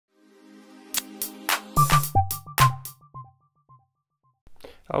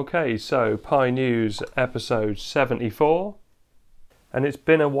Okay, so Pi News episode 74, and it's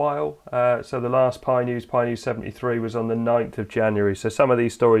been a while. So the last Pi News 73, was on the 9th of January. So some of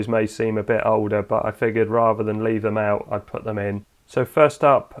these stories may seem a bit older, but I figured rather than leave them out, I'd put them in. So first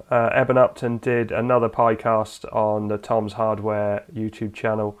up, Eben Upton did another Picast on the Tom's Hardware YouTube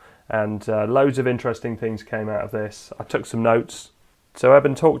channel, and loads of interesting things came out of this. I took some notes. So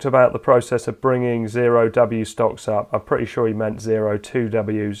Eben talked about the process of bringing 0W stocks up. I'm pretty sure he meant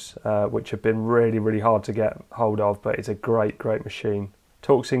 02Ws, which have been really hard to get hold of, but it's a great machine.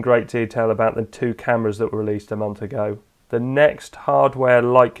 Talks in great detail about the two cameras that were released a month ago. The next hardware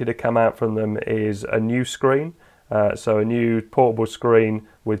likely to come out from them is a new screen, so a new portable screen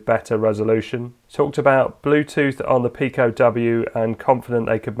with better resolution. Talked about Bluetooth on the Pico W and confident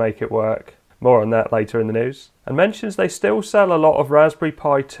they could make it work. More on that later in the news. And mentions they still sell a lot of Raspberry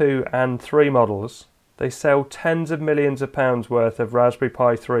Pi 2 and 3 models. They sell tens of millions of pounds worth of Raspberry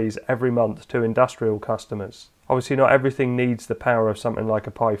Pi 3s every month to industrial customers. Obviously not everything needs the power of something like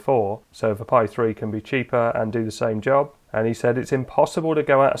a Pi 4, so if a Pi 3 can be cheaper and do the same job. And he said it's impossible to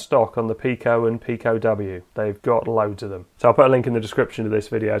go out of stock on the Pico and Pico W. They've got loads of them. So I'll put a link in the description of this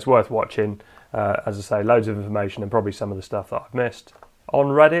video. It's worth watching. As I say, loads of information and probably some of the stuff that I've missed. On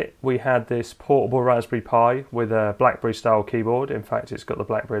Reddit, we had this portable Raspberry Pi with a BlackBerry style keyboard. In fact, it's got the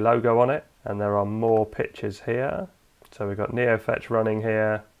BlackBerry logo on it. And there are more pictures here. So we've got NeoFetch running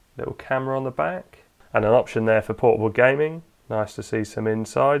here, little camera on the back, and an option there for portable gaming. Nice to see some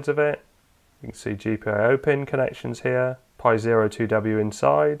insides of it. You can see GPIO pin connections here, Pi 02W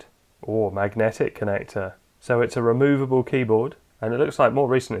inside, or magnetic connector. So it's a removable keyboard, and it looks like more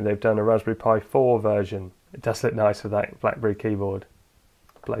recently they've done a Raspberry Pi 4 version. It does look nice with that BlackBerry keyboard.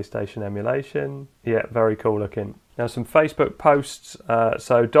 PlayStation emulation. Yeah, very cool looking. Now some Facebook posts.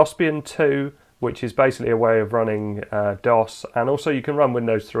 So Dosbian 2, which is basically a way of running DOS, and also you can run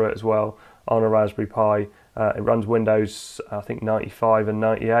Windows through it as well on a Raspberry Pi. It runs Windows, I think 95 and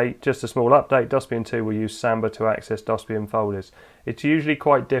 98. Just a small update, Dosbian 2 will use Samba to access Dosbian folders. It's usually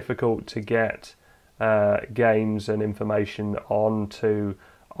quite difficult to get games and information onto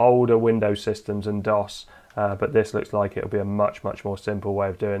older Windows systems and DOS. But this looks like it'll be a much more simple way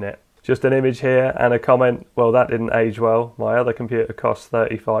of doing it. Just an image here and a comment. Well, that didn't age well. My other computer costs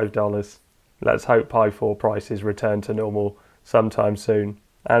 $35. Let's hope Pi 4 prices return to normal sometime soon.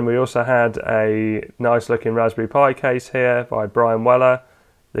 And we also had a nice looking Raspberry Pi case here by Brian Weller.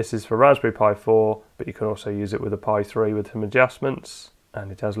 This is for Raspberry Pi 4, but you can also use it with a Pi 3 with some adjustments. And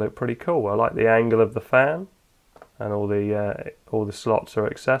it does look pretty cool. I like the angle of the fan, and all the slots are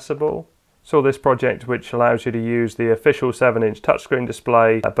accessible. Saw this project which allows you to use the official 7-inch touchscreen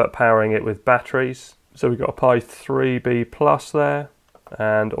display but powering it with batteries. So we've got a Pi 3B Plus there,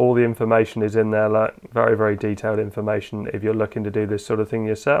 and all the information is in there. Look, very detailed information if you're looking to do this sort of thing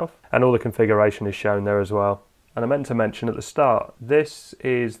yourself, and all the configuration is shown there as well. And I meant to mention at the start, this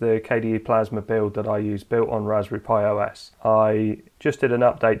is the KDE Plasma build that I use, built on Raspberry Pi OS. I just did an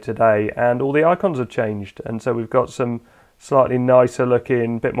update today and all the icons have changed, and so we've got some slightly nicer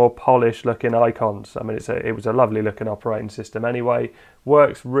looking, bit more polished looking icons. I mean, it was a lovely looking operating system anyway.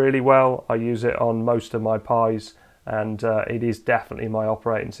 Works really well. I use it on most of my Pis, and it is definitely my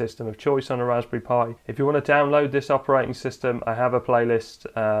operating system of choice on a Raspberry Pi. If you want to download this operating system, I have a playlist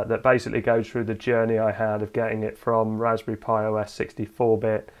that basically goes through the journey I had of getting it from Raspberry Pi OS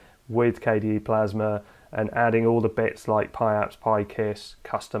 64-bit with KDE Plasma and adding all the bits like PiApps, PiKiss,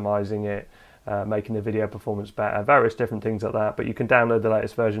 customizing it, making the video performance better, various different things like that. But you can download the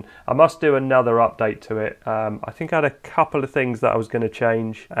latest version. I must do another update to it. I think I had a couple of things that I was going to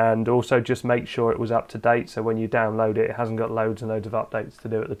change, and also just make sure it was up to date, so when you download it, it hasn't got loads and loads of updates to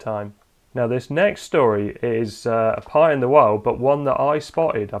do at the time. Now this next story is a Pi in the wild, but one that I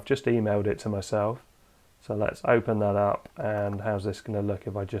spotted. I've just emailed it to myself. So let's open that up, and how's this going to look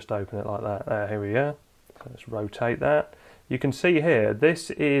if I just open it like that? Here we go. So let's rotate that. You can see here, this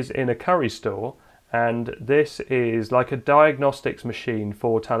is in a Curry store, and this is like a diagnostics machine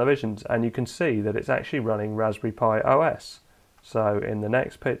for televisions, and you can see that it's actually running Raspberry Pi OS. So in the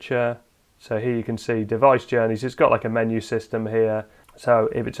next picture, so here you can see device journeys. It's got like a menu system here. So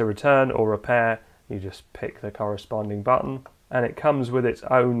if it's a return or repair, you just pick the corresponding button, and it comes with its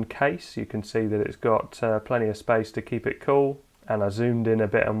own case. You can see that it's got plenty of space to keep it cool. And I zoomed in a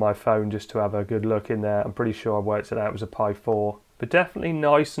bit on my phone just to have a good look in there. I'm pretty sure I worked it out, it was a Pi 4. But definitely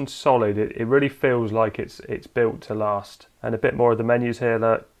nice and solid. It really feels like it's built to last. And a bit more of the menus here,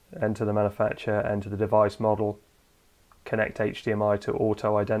 look. Enter the manufacturer, enter the device model, connect HDMI to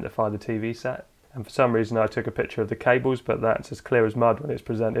auto-identify the TV set. And for some reason I took a picture of the cables, but that's as clear as mud when it's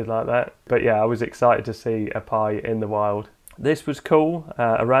presented like that. But yeah, I was excited to see a Pi in the wild. This was cool,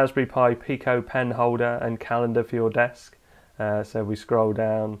 a Raspberry Pi Pico pen holder and calendar for your desk. So we scroll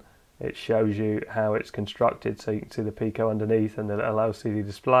down, it shows you how it's constructed, so you can see the Pico underneath and the little LCD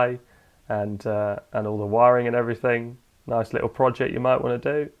display and all the wiring and everything. Nice little project you might want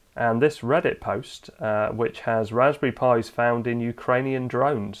to do. And this Reddit post, which has Raspberry Pis found in Ukrainian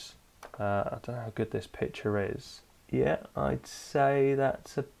drones. I don't know how good this picture is. Yeah, I'd say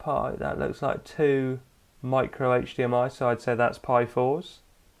that's a Pi. That looks like two micro HDMI, so I'd say that's Pi 4s.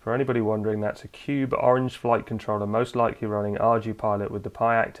 For anybody wondering, that's a Cube Orange flight controller, most likely running ArduPilot, with the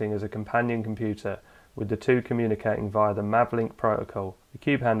Pi acting as a companion computer, with the two communicating via the Mavlink protocol. The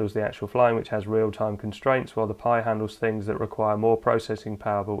Cube handles the actual flying, which has real-time constraints, while the Pi handles things that require more processing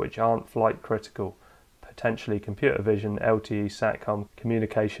power but which aren't flight critical, potentially computer vision, LTE, SATCOM,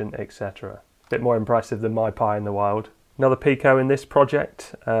 communication, etc. Bit more impressive than my Pi in the wild. Another Pico in this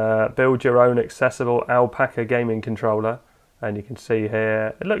project, build your own accessible alpaca gaming controller, and you can see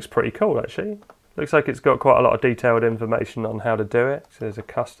here, it looks pretty cool actually. Looks like it's got quite a lot of detailed information on how to do it. So there's a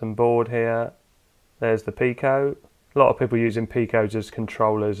custom board here, there's the Pico. A lot of people using Picos as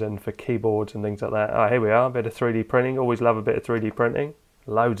controllers and for keyboards and things like that. Oh, here we are, a bit of 3D printing, always love a bit of 3D printing.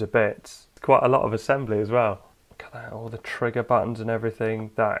 Loads of bits, quite a lot of assembly as well. Look at that, all the trigger buttons and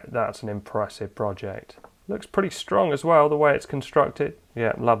everything, that's an impressive project. Looks pretty strong as well, the way it's constructed.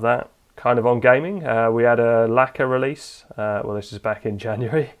 Yeah, love that. Kind of on gaming, we had a Lakka release. Well, this is back in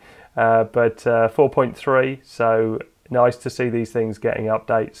January, but 4.3, so nice to see these things getting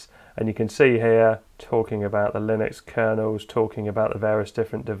updates. And you can see here, talking about the Linux kernels, talking about the various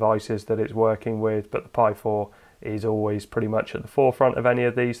different devices that it's working with, but the Pi 4 is always pretty much at the forefront of any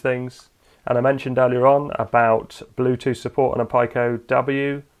of these things. And I mentioned earlier on about Bluetooth support on a Pico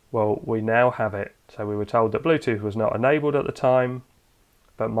W. Well, we now have it. So we were told that Bluetooth was not enabled at the time,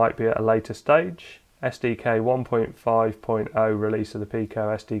 but might be at a later stage. SDK 1.5.0 release of the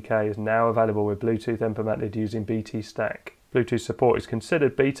Pico SDK is now available with Bluetooth implemented using BT Stack. Bluetooth support is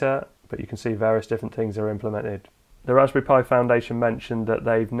considered beta, but you can see various different things are implemented. The Raspberry Pi Foundation mentioned that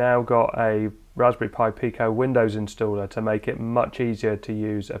they've now got a Raspberry Pi Pico Windows installer to make it much easier to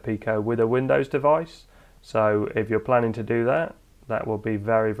use a Pico with a Windows device. So if you're planning to do that, that will be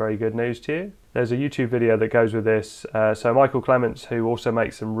very, very good news to you. There's a YouTube video that goes with this. So Michael Clements, who also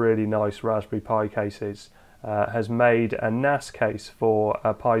makes some really nice Raspberry Pi cases, has made a NAS case for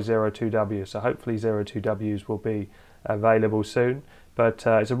a Pi 02W. So hopefully 02Ws will be available soon. But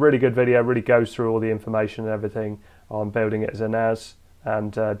it's a really good video, really goes through all the information and everything on building it as a NAS,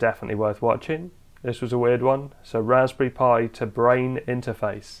 and definitely worth watching. This was a weird one. So Raspberry Pi to brain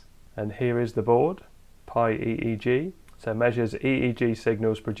interface. And here is the board, Pi EEG. So measures EEG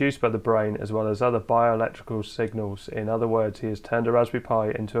signals produced by the brain as well as other bioelectrical signals. In other words, he has turned a Raspberry Pi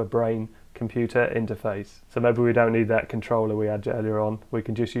into a brain-computer interface. So maybe we don't need that controller we had earlier on. We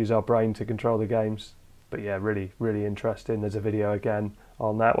can just use our brain to control the games. But yeah, really, really interesting. There's a video again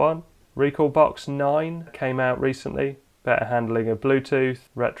on that one. Recalbox 9 came out recently. Better handling of Bluetooth,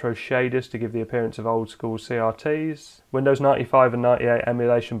 retro shaders to give the appearance of old school CRTs. Windows 95 and 98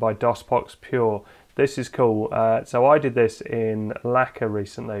 emulation by Dosbox Pure. This is cool. So I did this in Lakka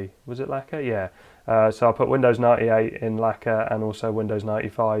recently. Was it Lakka? Yeah. So I put Windows 98 in Lakka and also Windows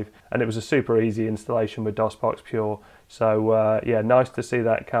 95, and it was a super easy installation with Dosbox Pure. So yeah, nice to see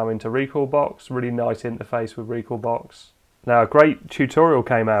that come into Recalbox. Really nice interface with Recalbox. Now a great tutorial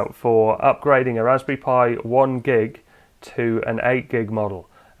came out for upgrading a Raspberry Pi 1 gig to an 8 gig model,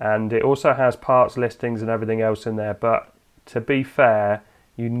 and it also has parts listings and everything else in there. But to be fair,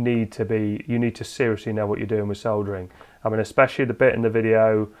 you need to seriously know what you're doing with soldering. I mean, especially the bit in the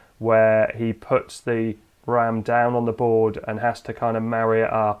video where he puts the RAM down on the board and has to kind of marry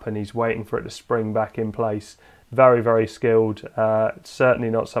it up, and he's waiting for it to spring back in place. Very, very skilled.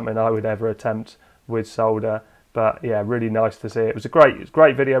 Certainly not something I would ever attempt with solder, but yeah, really nice to see. It was a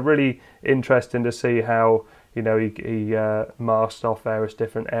great video. Really interesting to see how, you know, he masked off various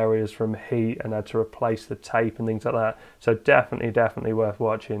different areas from heat and had to replace the tape and things like that. So definitely worth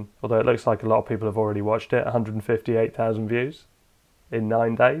watching. Although it looks like a lot of people have already watched it. 158,000 views in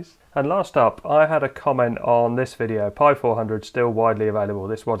 9 days. And last up, I had a comment on this video. Pi 400 still widely available.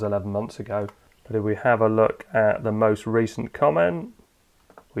 This was 11 months ago. But if we have a look at the most recent comment,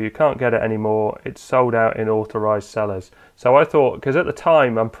 well, you can't get it anymore. It's sold out in authorized sellers. So I thought, because at the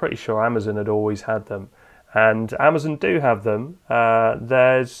time, I'm pretty sure Amazon had always had them. And Amazon do have them. But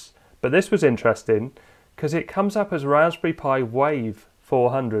this was interesting because it comes up as Raspberry Pi Wave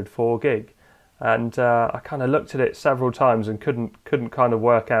 400 4 gig, and I kind of looked at it several times and couldn't kind of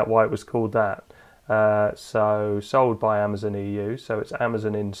work out why it was called that. So sold by Amazon EU, so it's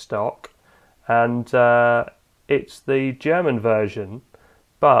Amazon in stock, and it's the German version,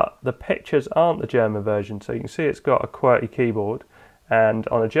 but the pictures aren't the German version. So you can see it's got a QWERTY keyboard, and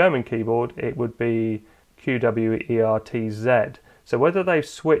on a German keyboard it would be QWERTZ. So whether they've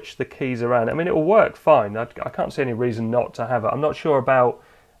switched the keys around, I mean, it will work fine. I can't see any reason not to have it. I'm not sure about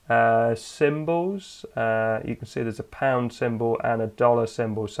symbols. You can see there's a pound symbol and a dollar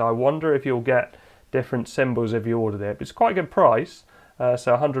symbol. So I wonder if you'll get different symbols if you ordered it. But it's quite a good price.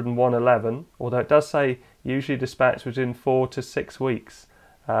 So 101.11, although it does say usually dispatched within 4 to 6 weeks.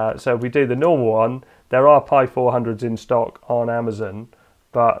 So if we do the normal one, there are Pi 400s in stock on Amazon,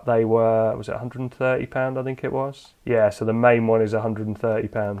 but they were, was it £130 I think it was? Yeah, so the main one is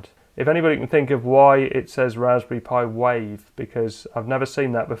 £130. If anybody can think of why it says Raspberry Pi Wave, because I've never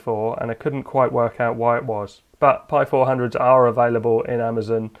seen that before and I couldn't quite work out why it was. But Pi 400s are available in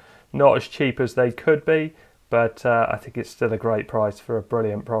Amazon, not as cheap as they could be, but I think it's still a great price for a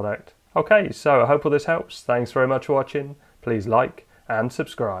brilliant product. Okay, so I hope all this helps. Thanks very much for watching. Please like and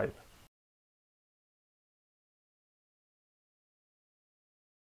subscribe.